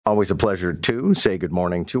Always a pleasure to say good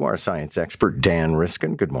morning to our science expert, Dan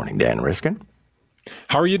Riskin. Good morning, Dan Riskin.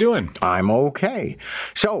 How are you doing? I'm okay.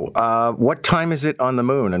 So, what time is it on the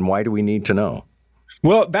moon, and why do we need to know?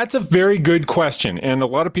 Well, that's a very good question. And a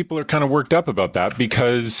lot of people are kind of worked up about that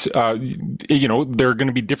because, there are going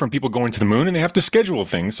to be different people going to the moon and they have to schedule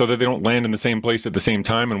things so that they don't land in the same place at the same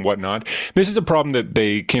time and whatnot. This is a problem that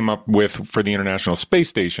they came up with for the International Space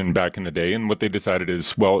Station back in the day. And what they decided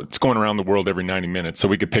is, well, it's going around the world every 90 minutes, so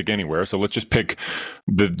we could pick anywhere. So let's just pick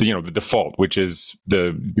the default, which is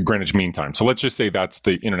the Greenwich Mean Time. So let's just say that's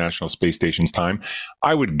the International Space Station's time.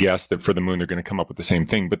 I would guess that for the moon, they're going to come up with the same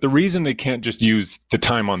thing. But the reason they can't just use the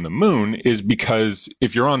time on the moon is because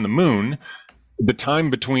if you're on the moon, the time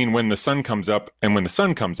between when the sun comes up and when the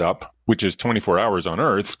sun comes up, which is 24 hours on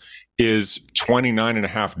Earth, is 29 and a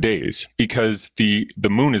half days, because the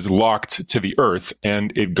moon is locked to the Earth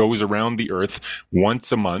and it goes around the Earth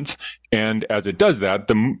once a month. And as it does that,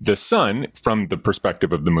 the sun, from the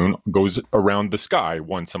perspective of the moon, goes around the sky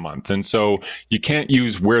once a month. And so you can't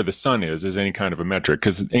use where the sun is as any kind of a metric,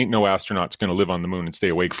 because ain't no astronaut's going to live on the moon and stay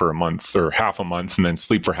awake for a month or half a month and then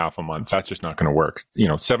sleep for half a month. That's just not going to work.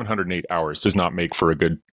 708 hours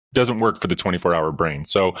doesn't work for the 24-hour brain.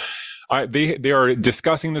 So they are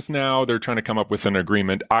discussing this now. They're trying to come up with an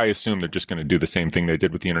agreement. I assume they're just going to do the same thing they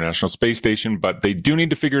did with the International Space Station, but they do need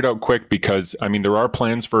to figure it out quick because, there are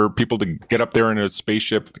plans for people to get up there in a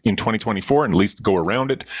spaceship in 2024 and at least go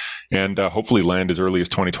around it and hopefully land as early as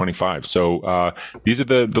 2025. So these are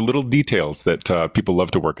the little details that people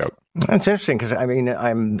love to work out. That's interesting because,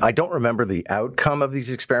 I don't remember the outcome of these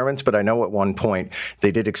experiments, but I know at one point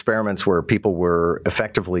they did experiments where people were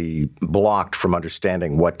effectively blocked from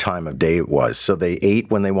understanding what time of day it was. So they ate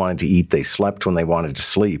when they wanted to eat, they slept when they wanted to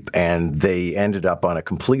sleep, and they ended up on a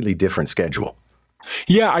completely different schedule.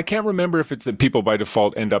 Yeah, I can't remember if it's that people by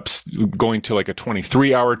default end up going to like a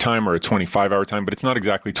 23-hour time or a 25-hour time, but it's not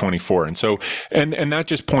exactly 24. And so, and that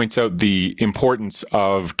just points out the importance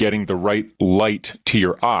of getting the right light to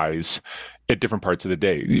your eyes at different parts of the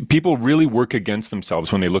day. People really work against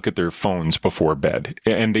themselves when they look at their phones before bed.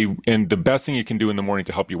 And the best thing you can do in the morning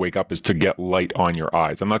to help you wake up is to get light on your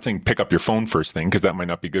eyes. I'm not saying pick up your phone first thing, because that might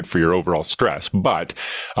not be good for your overall stress. But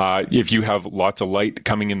if you have lots of light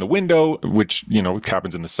coming in the window, which,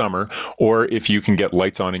 happens in the summer, or if you can get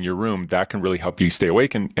lights on in your room, that can really help you stay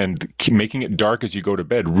awake. And making it dark as you go to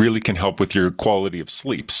bed really can help with your quality of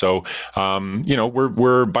sleep. So,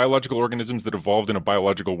 we're biological organisms that evolved in a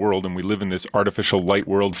biological world, and we live in this artificial light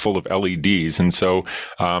world full of LEDs. And so,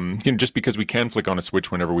 just because we can flick on a switch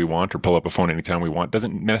whenever we want or pull up a phone anytime we want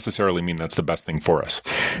doesn't necessarily mean that's the best thing for us.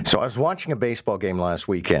 So I was watching a baseball game last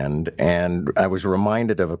weekend, and I was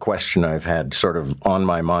reminded of a question I've had sort of on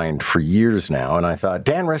my mind for years now. And I thought,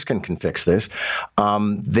 Dan Riskin can fix this.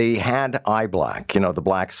 They had eye black, the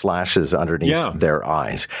black slashes underneath their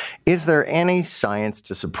eyes. Is there any science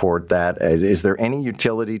to support that? Is there any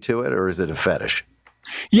utility to it, or is it a fetish?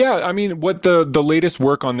 Yeah, what the latest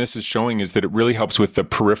work on this is showing is that it really helps with the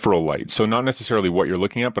peripheral light. So not necessarily what you're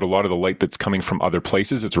looking at, but a lot of the light that's coming from other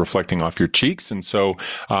places, it's reflecting off your cheeks. And so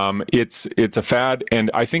it's a fad.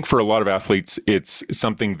 And I think for a lot of athletes, it's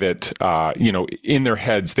something that, in their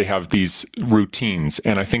heads, they have these routines.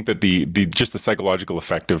 And I think that the psychological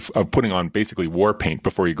effect of putting on basically war paint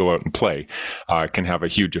before you go out and play can have a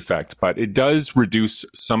huge effect. But it does reduce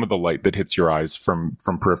some of the light that hits your eyes from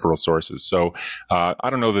peripheral sources. So I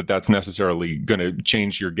don't know that that's necessarily going to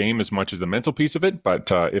change your game as much as the mental piece of it, but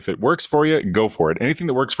if it works for you, go for it. Anything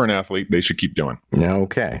that works for an athlete, they should keep doing.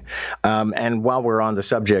 Okay. And while we're on the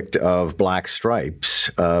subject of black stripes,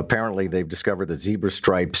 apparently they've discovered that zebra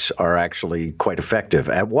stripes are actually quite effective.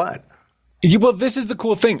 At what? Yeah, well, this is the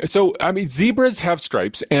cool thing. So, zebras have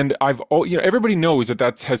stripes, and everybody knows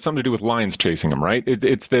that has something to do with lions chasing them, right?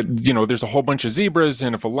 It's that, there's a whole bunch of zebras,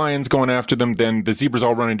 and if a lion's going after them, then the zebras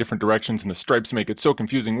all run in different directions, and the stripes make it so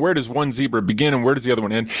confusing. Where does one zebra begin, and where does the other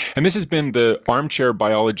one end? And this has been the armchair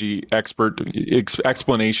biology expert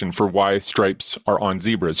explanation for why stripes are on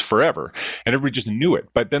zebras forever. And everybody just knew it.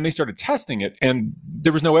 But then they started testing it, and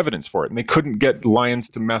there was no evidence for it, and they couldn't get lions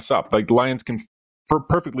to mess up. Like, lions can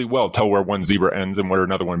perfectly well tell where one zebra ends and where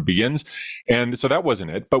another one begins. And so that wasn't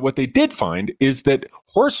it. But what they did find is that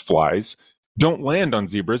horseflies don't land on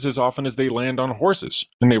zebras as often as they land on horses.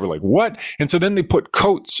 And they were like, what? And so then they put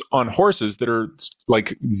coats on horses that are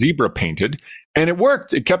like zebra painted, And it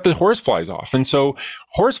worked. It kept the horseflies off. And so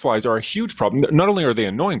horseflies are a huge problem. Not only are they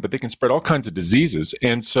annoying, but they can spread all kinds of diseases.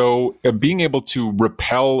 And so being able to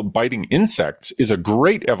repel biting insects is a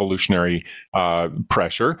great evolutionary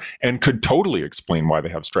pressure and could totally explain why they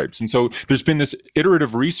have stripes. And so there's been this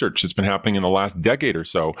iterative research that's been happening in the last decade or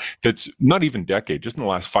so, that's not even decade, just in the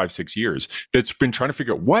last 5-6 years, that's been trying to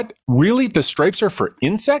figure out what really the stripes are for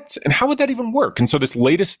insects and how would that even work? And so this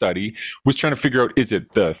latest study was trying to figure out, is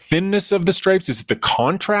it the thinness of the stripes? Is it the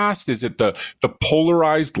contrast? Is it the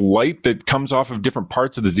polarized light that comes off of different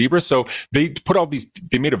parts of the zebra? So they put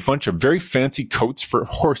they made a bunch of very fancy coats for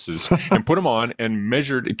horses and put them on and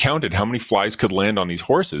counted how many flies could land on these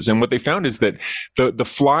horses. And what they found is that the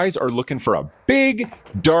flies are looking for a big,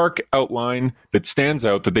 dark outline that stands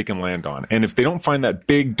out that they can land on. And if they don't find that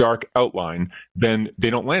big, dark outline, then they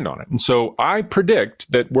don't land on it. And so I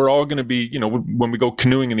predict that we're all going to be, when we go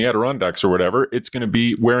canoeing in the Adirondacks or whatever, it's going to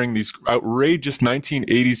be wearing these outrageous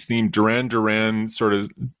 1980s themed Duran Duran sort of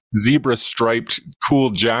zebra striped cool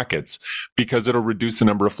jackets, because it'll reduce the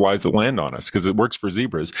number of flies that land on us, because it works for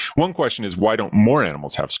zebras. One question is, why don't more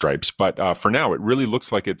animals have stripes? But for now, it really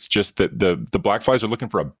looks like it's just that the black flies are looking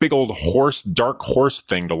for a big old dark horse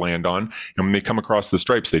thing to land on. And when they come across the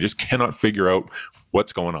stripes, they just cannot figure out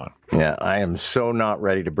what's going on. Yeah, I am so not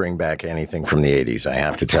ready to bring back anything from the 80s, I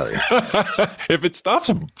have to tell you. If it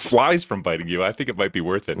stops flies from biting you, I think it might be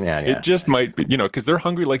worth it. Yeah. It just might be, because they're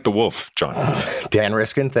hungry like the wolf, John. Dan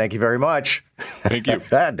Riskin, thank you very much. Thank you.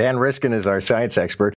 Dan Riskin is our science expert.